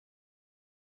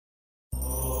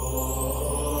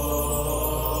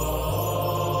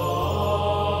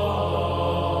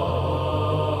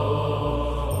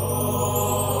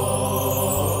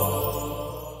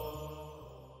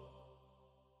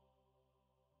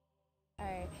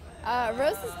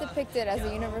Rose is depicted as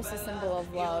a universal symbol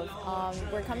of love.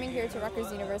 We're coming here to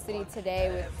Rutgers University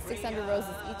today with 600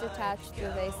 roses, each attached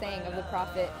with a saying of the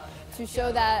Prophet, to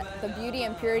show that the beauty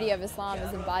and purity of Islam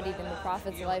is embodied in the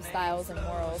Prophet's lifestyles and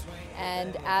morals.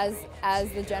 And as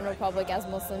the general public, as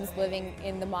Muslims living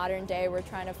in the modern day, we're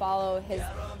trying to follow his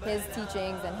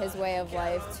teachings and his way of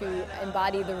life to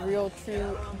embody the real,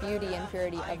 true beauty and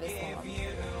purity of Islam.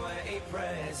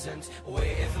 Present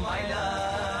with my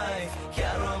life,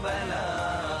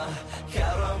 Karbala,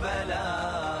 Karbala,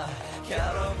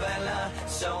 Karbala.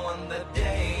 So on the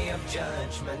day of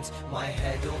judgment, my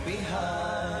head will be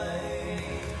high.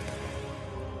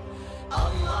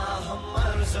 Allahumma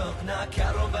arzuqna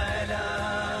Karbala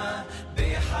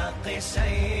بحق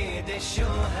سيد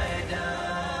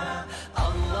الشهداء.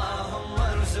 Allahumma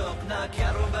arzuqna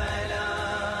Karbala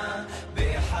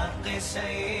بحق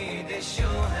سيد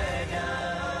الشهداء.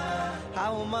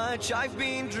 How much I've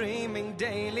been dreaming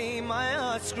daily, my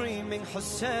heart screaming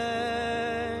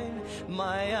Hussain.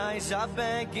 My eyes are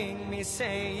begging me,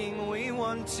 saying we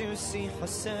want to see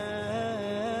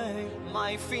Hussain.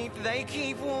 My feet, they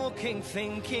keep walking,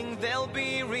 thinking they'll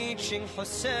be reaching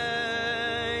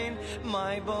Hussain.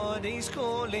 My body's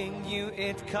calling you,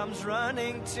 it comes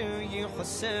running to you,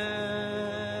 Hussain.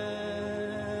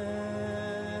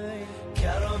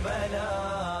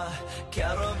 Karbala,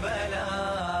 Karbala,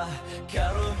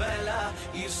 Karbala,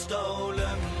 you've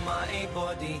stolen my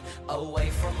body away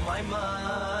from my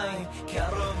mind.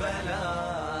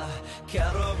 Karbala,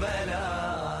 Karbala,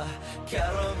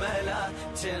 Karbala,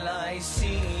 till I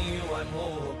see you I'm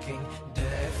walking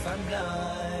deaf and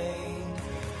blind.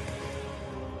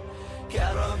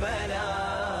 Karbala,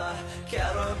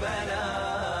 Karbala,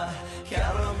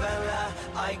 Karbala,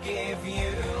 I give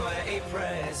you a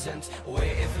present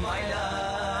with my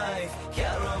life.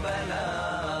 Karbala,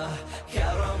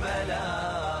 Karbala,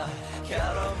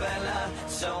 Karbala.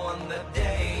 So on the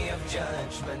day of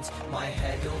judgment, my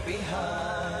head will be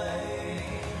high.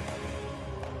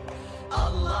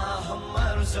 Allahumma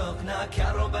arzuqna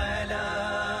Karbala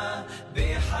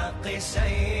بحق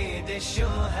سيد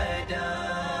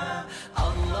الشهداء.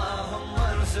 Allahumma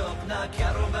arzuqna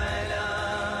Karbala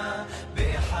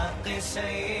بحق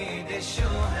سيد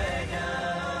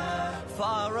الشهداء.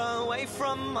 Far away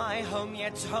from my home,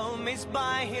 yet home is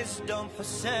by his dome,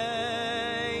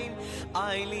 Hussain.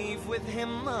 I leave with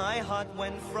him my heart,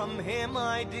 when from him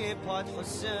I depart,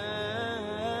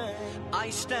 Hussain. I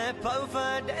step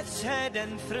over death's head,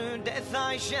 and through death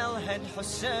I shall head,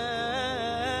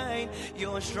 Hussain.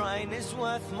 Your shrine is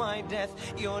worth my death,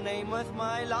 your name worth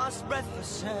my last breath,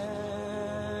 Hussain.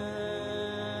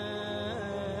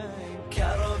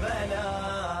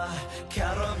 Karbala,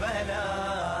 Karbala,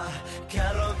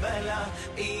 Karbala,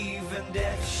 even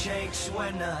death shakes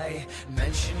when I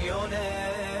mention your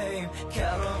name.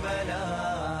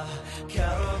 Karbala,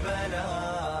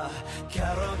 Karbala,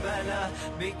 Karbala,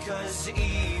 because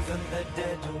even the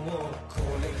dead walk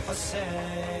calling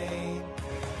Hussain.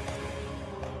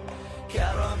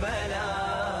 Karbala,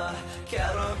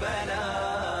 Karbala,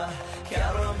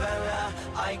 Karbala,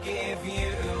 I give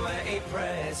you a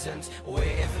present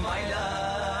with my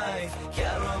life.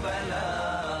 Karbala,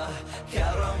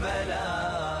 Karbala,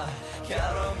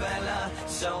 Karbala,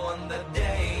 so on the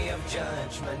day of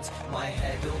judgment, my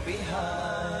head will be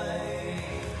high.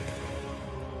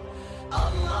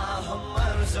 Allahumma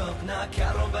arzuqna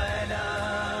Karbala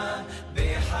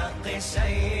بحق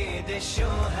سيد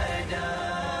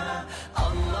الشهداء.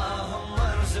 Allahumma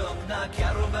arzuqna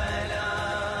Karbala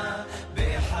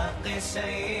بحق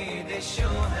سيد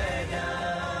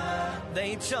الشهداء.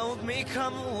 They told me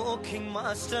come walking,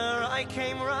 master, I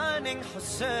came running,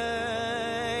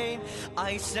 Hussain.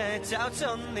 I set out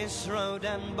on this road,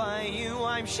 and by you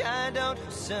I'm shadowed,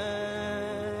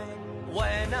 Hussain.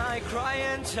 When I cry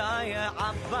and tire,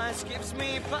 Abbas gives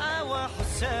me power,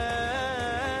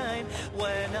 Hussain.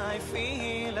 When I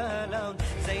feel alone,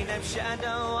 Zainab's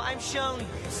shadow I'm shown,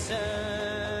 Hussain.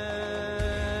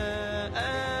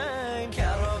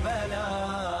 Karbala,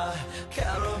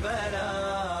 Karbala,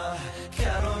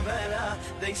 Karbala,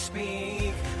 they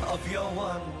speak of your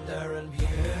wonder and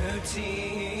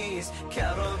beauties.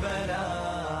 Karbala,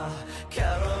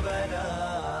 Karbala,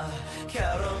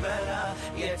 Karbala,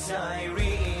 yet I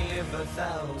relive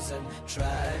 1,000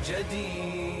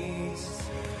 tragedies.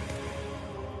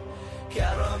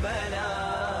 Karbala,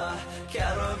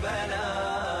 Karbala,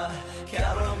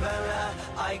 Karbala,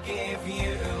 I give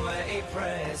you a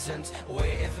present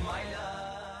with my love.